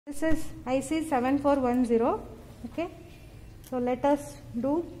This is IC 7410. Okay, so let us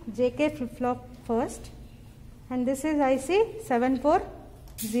do JK flip flop first, and this is IC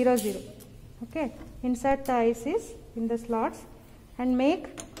 7400. Okay, insert the ICs in the slots and make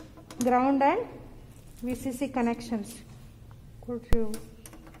ground and VCC connections.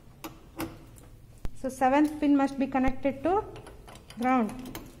 So 7th pin must be connected to ground.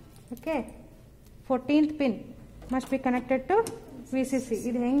 Okay, 14th pin must be connected to VCC.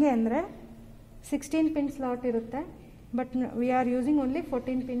 Idu henge andre 16 pin slot irutte, but we are using only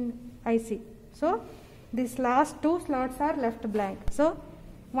 14 pin IC. So these last two slots are left blank. So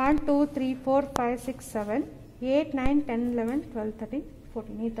 1, 2, 3, 4, 5, 6, 7, 8, 9, 10, 11, 12, 13,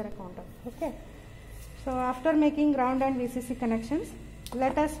 14. Ee tara count up. Okay. So after making ground and VCC connections,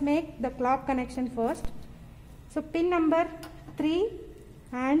 let us make the clock connection first. So pin number 3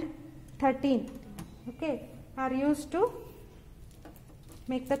 and 13, okay, are used to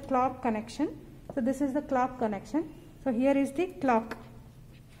make the clock connection. So this is the clock connection. So here is the clock.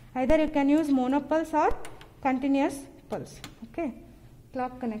 Either you can use monopulse or continuous pulse. Okay,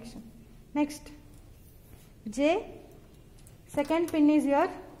 clock connection. Next, J, second pin is your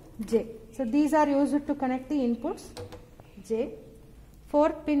J. So these are used to connect the inputs. J.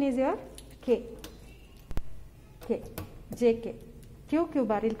 Fourth pin is your K. K. JK. Q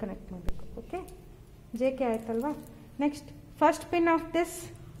bar il connect ಮಾಡಬೇಕು. Okay. JK ಆಯ್ತಲ್ವಾ. Next, first pin of this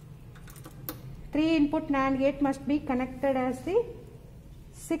 3 input NAND gate must be connected as the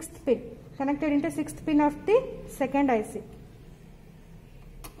 6th pin. Connected into 6th pin of the second IC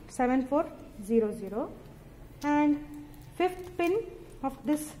 7400, and 5th pin of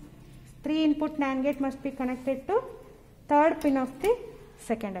this 3 input NAND gate must be connected to 3rd pin of the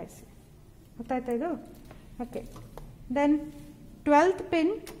second IC. Okay. Then 12th pin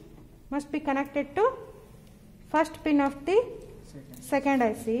must be connected to 1st pin of the second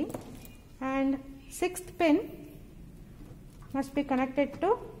IC, and 6th pin must be connected to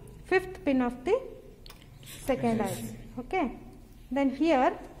 5th pin of the second IC. Okay. Then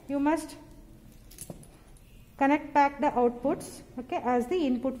here you must connect back the outputs, okay, as the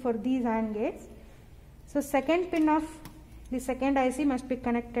input for these AND gates. So second pin of the second IC must be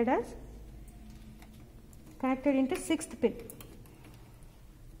connected into 6th pin.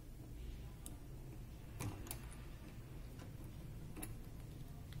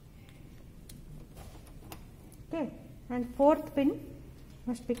 Okay, and 4th pin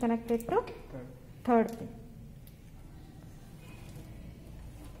must be connected to 3rd pin.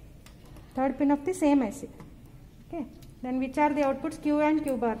 3rd pin of the same IC. Okay, then which are the outputs? Q and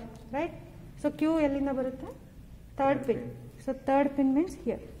Q bar, right? So Q ellinda barutta? 3rd pin. So 3rd pin means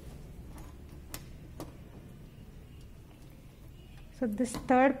here. So this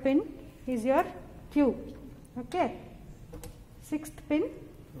 3rd pin is your Q. Okay. 6th pin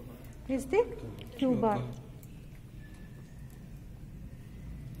is the Q bar.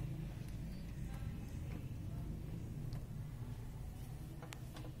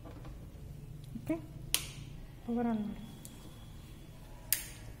 Okay. Power on.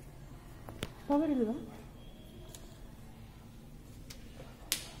 Power ilva?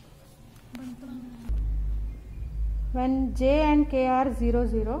 When J and K are 0,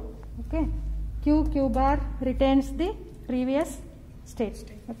 0, okay, Q bar retains the previous state.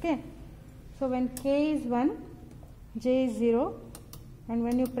 Okay. So when K is 1, J is 0, and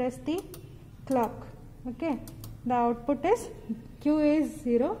when you press the clock, okay, the output is Q is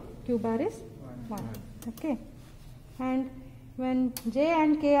 0, Q bar is 1. Okay. And when J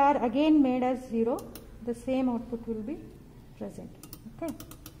and K are again made as 0, the same output will be present. Okay.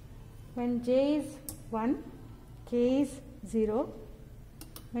 When J is 1, K is 0,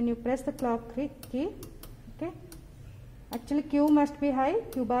 when you press the clock key, okay, actually Q must be high,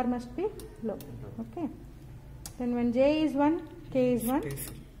 Q bar must be low. Okay. Then when J is 1, K is 1,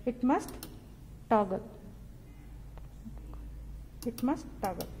 it must toggle. It must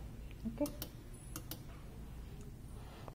toggle. Okay.